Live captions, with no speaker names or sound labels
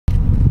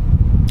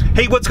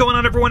Hey, what's going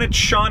on everyone? It's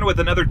Sean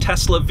with another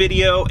Tesla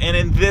video, and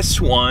in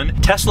this one,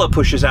 Tesla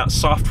pushes out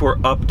software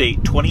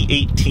update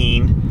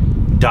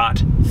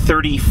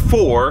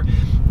 2018.34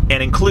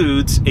 and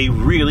includes a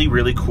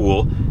really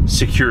cool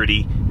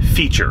security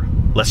feature.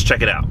 Let's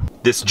check it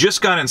out. This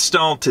just got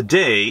installed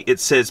today. It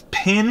says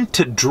pin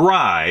to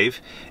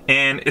drive,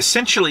 and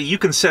essentially you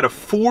can set a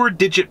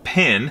 4-digit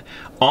pin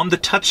on the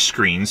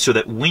touchscreen so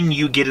that when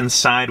you get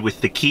inside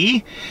with the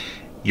key,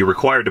 you're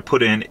required to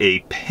put in a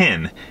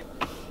pin.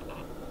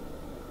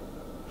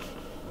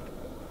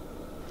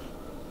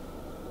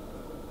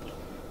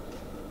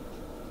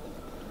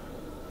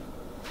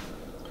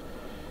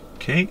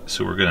 Okay,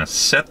 so we're gonna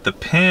set the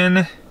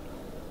pin.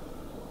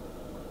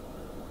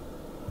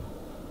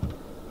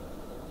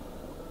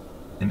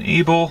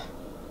 Enable,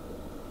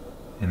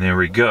 and there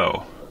we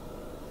go.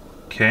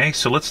 Okay,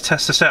 so let's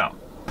test this out.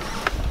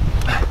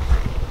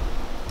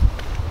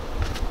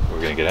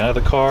 We're gonna get out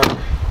of the car.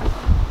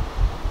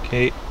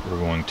 Okay, we're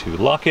going to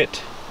lock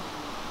it.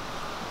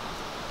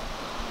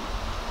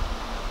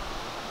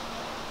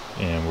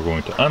 And we're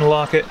going to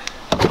unlock it,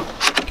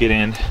 get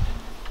in.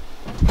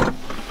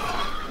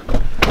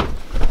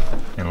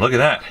 And look at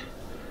that,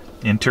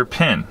 enter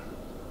pin.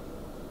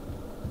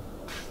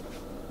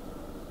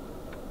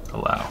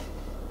 Allow.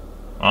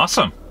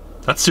 Awesome,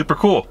 that's super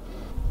cool.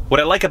 What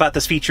I like about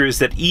this feature is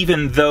that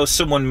even though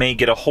someone may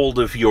get a hold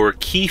of your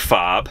key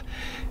fob,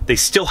 they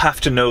still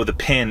have to know the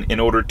pin in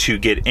order to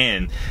get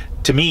in.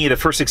 To me, the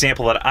first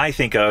example that I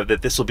think of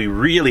that this will be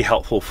really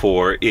helpful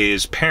for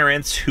is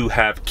parents who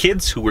have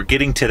kids who are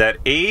getting to that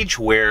age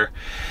where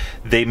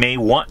they may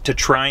want to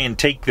try and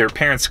take their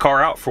parents'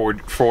 car out for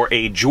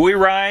a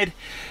joyride.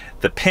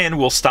 The pin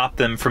will stop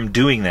them from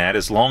doing that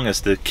as long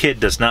as the kid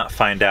does not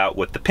find out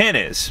what the pin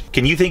is.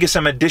 Can you think of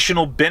some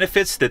additional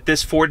benefits that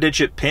this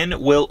 4-digit pin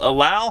will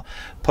allow?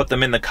 Put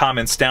them in the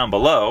comments down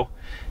below.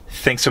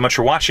 Thanks so much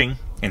for watching,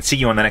 and see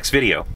you on the next video.